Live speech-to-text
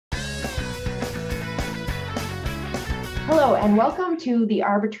Hello, and welcome to the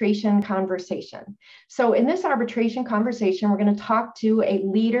Arbitration Conversation. So in this arbitration conversation, we're going to talk to a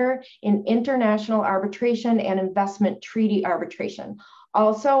leader in international arbitration and investment treaty arbitration,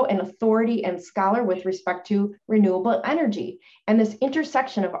 also an authority and scholar with respect to renewable energy and this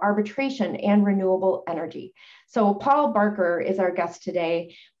intersection of arbitration and renewable energy. So Paul Barker is our guest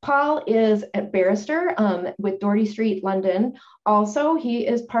today. Paul is a barrister with Doughty Street, London. Also, he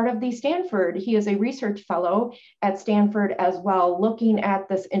is part of the Stanford. He is a research fellow at Stanford as well, looking at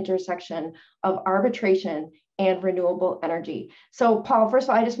this intersection of arbitration and renewable energy. So Paul, first of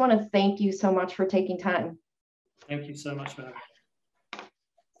all, I just want to thank you so much for taking time. Thank you so much for having me.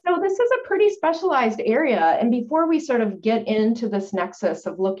 So this is a pretty specialized area. And before we sort of get into this nexus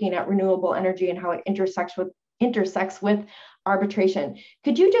of looking at renewable energy and how it intersects with arbitration,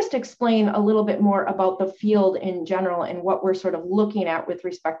 could you just explain a little bit more about the field in general and what we're sort of looking at with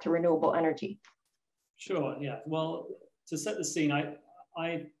respect to renewable energy? Sure, yeah. Well, to set the scene,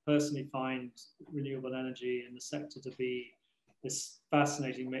 I personally find renewable energy in the sector to be this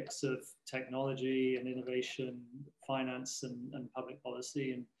fascinating mix of technology and innovation, finance and public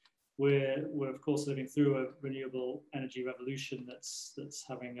policy. And we're of course living through a renewable energy revolution that's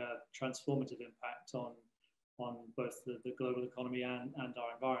having a transformative impact on both the global economy and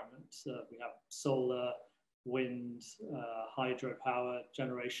our environment. We have solar, wind, hydropower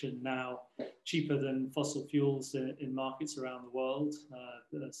generation now cheaper than fossil fuels in markets around the world.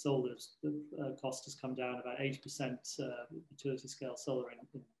 The solar's cost has come down about 80%, utility scale solar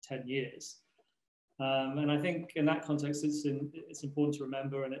in 10 years. And I think in that context, it's important to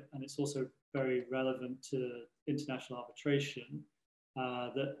remember, and it's also very relevant to international arbitration,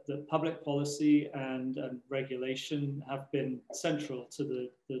 that public policy and regulation have been central to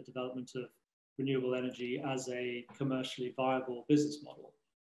the development of renewable energy as a commercially viable business model.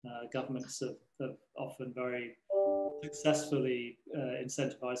 Governments have often very successfully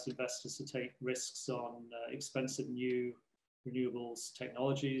incentivized investors to take risks on expensive new renewables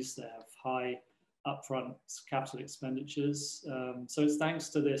technologies. They have high upfront capital expenditures. So it's thanks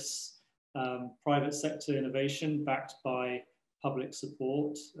to this private sector innovation backed by public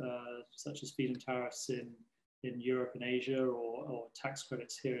support, such as feed-in tariffs in Europe and Asia, or tax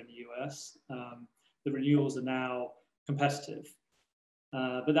credits here in the US, the renewables are now competitive.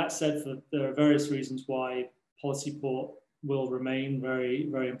 But that said, there are various reasons why policy support will remain very,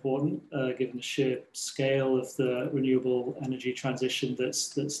 very important, given the sheer scale of the renewable energy transition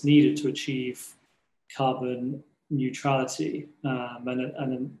that's needed to achieve carbon neutrality.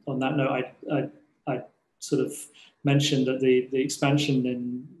 And on that note, I sort of mentioned that the expansion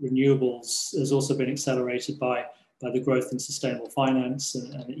in renewables has also been accelerated by the growth in sustainable finance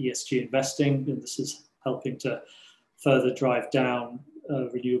and ESG investing, and this is helping to further drive down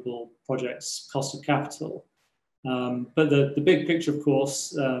renewable projects' cost of capital. But the big picture, of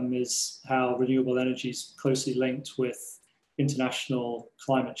course, is how renewable energy is closely linked with international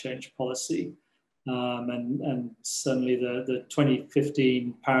climate change policy. And certainly the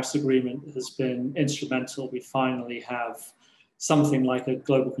 2015 Paris Agreement has been instrumental. We finally have something like a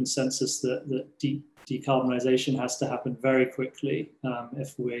global consensus that decarbonization has to happen very quickly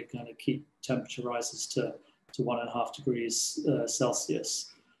if we're going to keep temperature rises to 1.5 degrees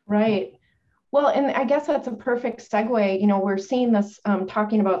Celsius. Right. Well, and I guess that's a perfect segue. You know, we're seeing this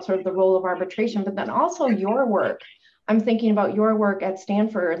talking about sort of the role of arbitration, but then also your work. I'm thinking about your work at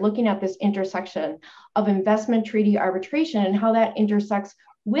Stanford, looking at this intersection of investment treaty arbitration and how that intersects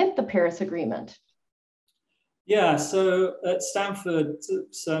with the Paris Agreement. Yeah, so at Stanford,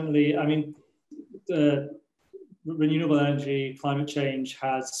 certainly, I mean, the renewable energy, climate change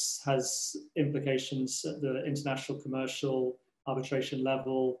has implications at the international commercial arbitration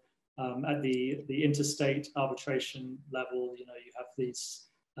level, at the interstate arbitration level. You know, you have these.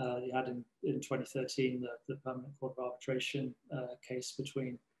 You had in 2013 the Permanent Court of Arbitration case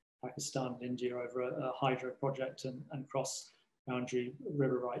between Pakistan and India over a hydro project and cross-boundary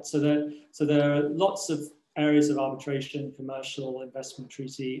river rights. So there are lots of areas of arbitration, commercial, investment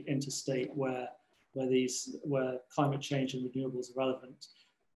treaty, interstate, where climate change and renewables are relevant.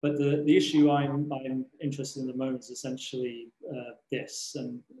 But the issue I'm interested in the moment is essentially this,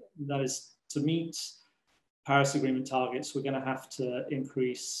 and that is to meet Paris Agreement targets, we're going to have to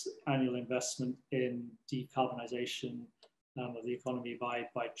increase annual investment in decarbonization of the economy by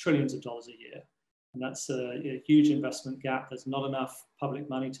trillions of dollars a year. And that's a huge investment gap. There's not enough public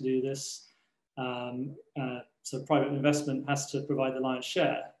money to do this. So private investment has to provide the lion's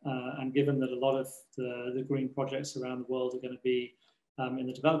share. And given that a lot of the green projects around the world are going to be in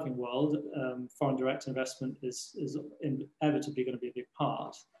the developing world, foreign direct investment is inevitably going to be a big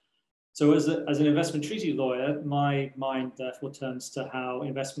part. So as an investment treaty lawyer, my mind therefore turns to how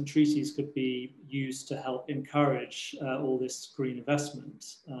investment treaties could be used to help encourage all this green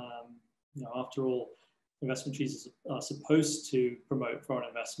investment. After all, investment treaties are supposed to promote foreign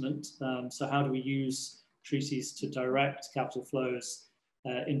investment. So how do we use treaties to direct capital flows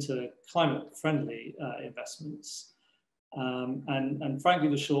into climate-friendly investments? And frankly,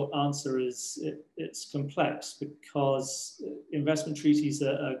 the short answer is it's complex, because investment treaties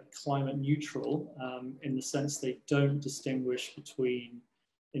are climate neutral in the sense they don't distinguish between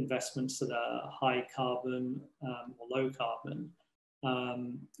investments that are high carbon or low carbon.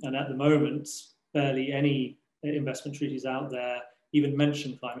 And at the moment, barely any investment treaties out there even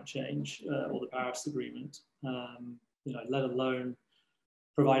mention climate change or the Paris Agreement, let alone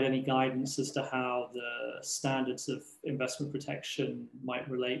provide any guidance as to how the standards of investment protection might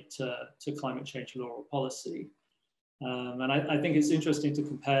relate to climate change law or policy. And I think it's interesting to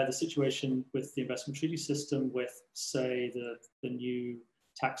compare the situation with the investment treaty system with, say, the new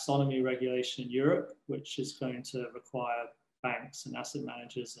taxonomy regulation in Europe, which is going to require banks and asset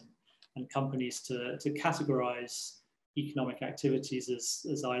managers and companies to categorize economic activities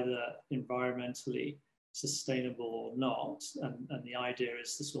as either environmentally sustainable or not, and the idea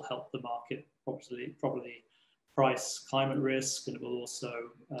is this will help the market properly price climate risk, and it will also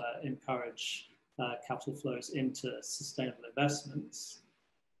encourage capital flows into sustainable investments.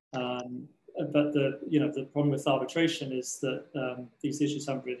 But the problem with arbitration is that these issues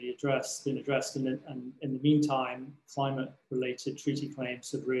haven't really been addressed, and in the meantime, climate-related treaty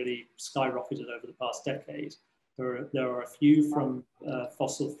claims have really skyrocketed over the past decade. There are a few from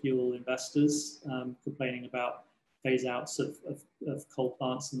fossil fuel investors complaining about phase outs of coal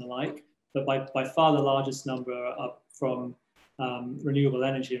plants and the like, but by far the largest number are from renewable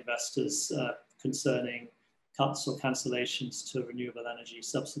energy investors concerning cuts or cancellations to renewable energy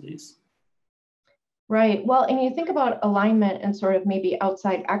subsidies. Right. Well, and you think about alignment and sort of maybe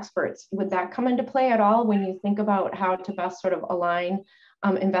outside experts, would that come into play at all when you think about how to best sort of align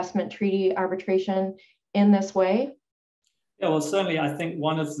investment treaty arbitration in this way? Yeah, well, certainly I think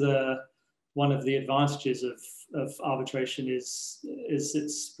one of the advantages of arbitration is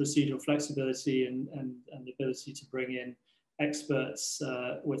its procedural flexibility and the ability to bring in experts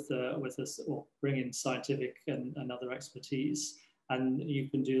or bring in scientific and other expertise. And you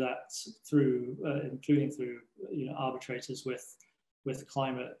can do that through, including through arbitrators with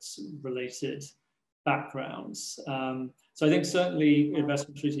climate-related backgrounds. So I think certainly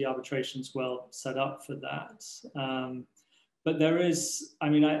investment treaty arbitration is well set up for that. But there is,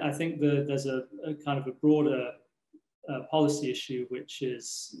 I think there's a kind of a broader policy issue, which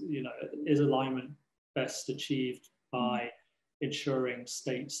is, is alignment best achieved by ensuring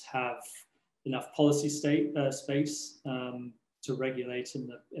states have enough policy space to regulate in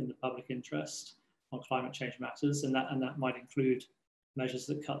the public interest on climate change matters, and that might include measures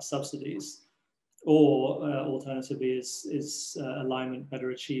that cut subsidies, or alternatively is alignment better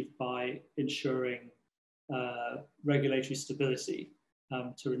achieved by ensuring regulatory stability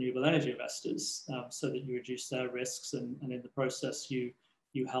to renewable energy investors, so that you reduce their risks and in the process you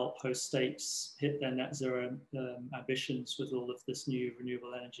help host states hit their net zero ambitions with all of this new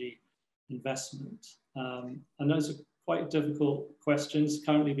renewable energy investment. And those are quite difficult questions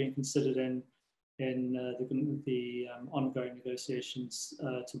currently being considered in the ongoing negotiations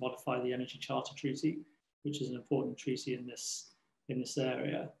to modify the Energy Charter Treaty, which is an important treaty in this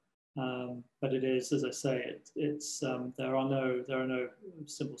area. But it is, as I say, there are no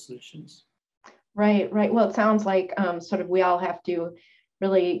simple solutions. Right. Well, it sounds like sort of we all have to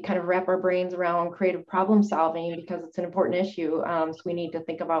really kind of wrap our brains around creative problem solving, because it's an important issue. So we need to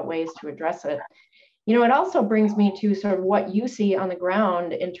think about ways to address it. It also brings me to sort of what you see on the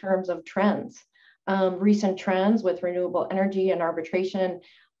ground in terms of trends, recent trends with renewable energy and arbitration.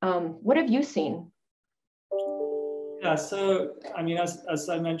 What have you seen? Yeah, so as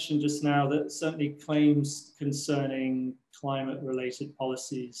I mentioned just now, that certainly claims concerning climate-related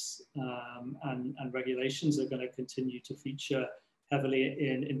policies and regulations are going to continue to feature heavily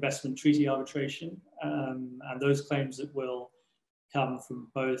in investment treaty arbitration, and those claims that will come from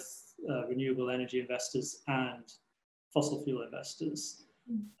both renewable energy investors and fossil fuel investors.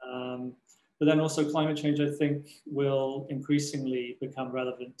 But then also climate change, I think, will increasingly become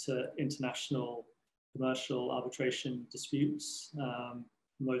relevant to international commercial arbitration disputes.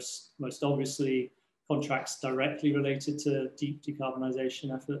 Most obviously, contracts directly related to deep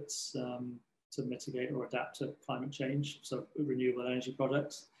decarbonization efforts to mitigate or adapt to climate change, so renewable energy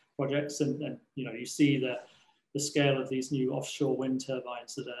projects, and you see the scale of these new offshore wind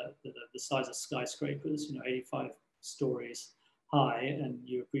turbines that are the size of skyscrapers, 85 stories high, and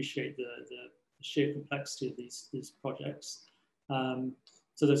you appreciate the sheer complexity of these projects.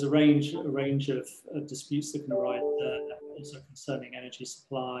 So there's a range of disputes that can arise there, also concerning energy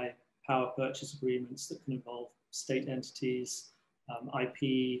supply, power purchase agreements that can involve state entities,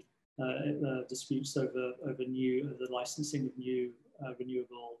 IP disputes over the licensing of new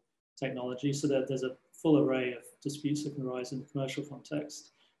renewable technology. So there's a full array of disputes that can arise in the commercial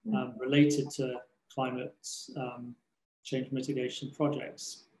context related to climate change mitigation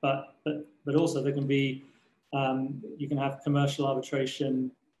projects. But also there can be, you can have commercial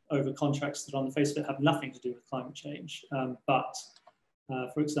arbitration over contracts that on the face of it have nothing to do with climate change. But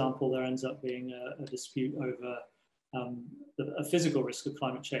for example, there ends up being a dispute over a physical risk of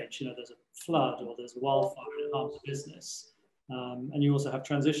climate change. You know, there's a flood or there's a wildfire and it harms a business. And you also have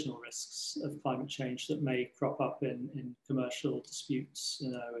transitional risks of climate change that may crop up in commercial disputes.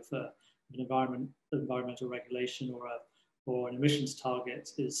 You know, if an environmental regulation or an emissions target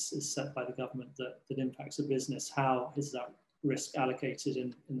is set by the government that impacts a business, how is that risk allocated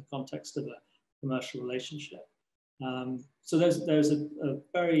in the context of a commercial relationship? So there's a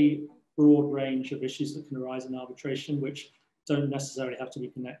very broad range of issues that can arise in arbitration, which don't necessarily have to be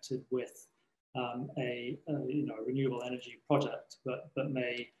connected with a renewable energy project, but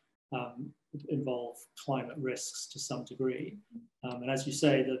may involve climate risks to some degree. And as you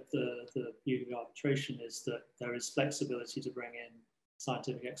say, that the beauty of arbitration is that there is flexibility to bring in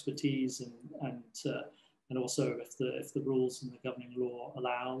scientific expertise and also if the rules and the governing law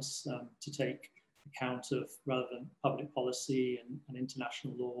allows to take account of relevant public policy and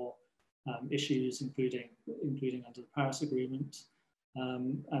international law issues, including under the Paris Agreement.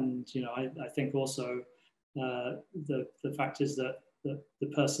 And you know, I think also the fact is that the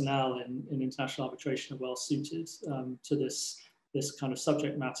personnel in international arbitration are well suited to this kind of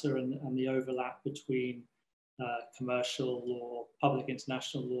subject matter and the overlap between commercial law, public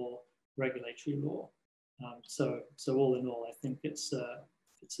international law, regulatory law. So all in all, I think it's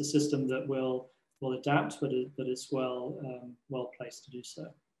a system that will adapt, but it's well placed to do so.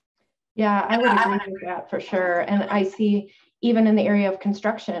 Yeah, I would agree with that for sure. And I see even in the area of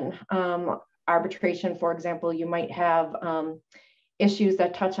construction, arbitration, for example, you might have issues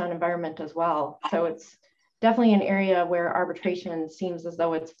that touch on environment as well. So it's definitely an area where arbitration seems as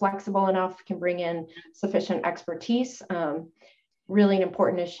though it's flexible enough, can bring in sufficient expertise. Really an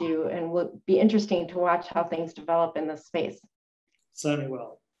important issue, and will be interesting to watch how things develop in this space. Certainly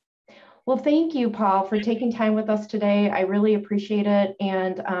will. Well, thank you, Paul, for taking time with us today. I really appreciate it.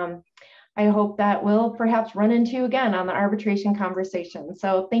 And I hope that we'll perhaps run into you again on the arbitration conversation.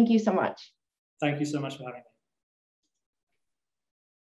 So thank you so much. Thank you so much for having me.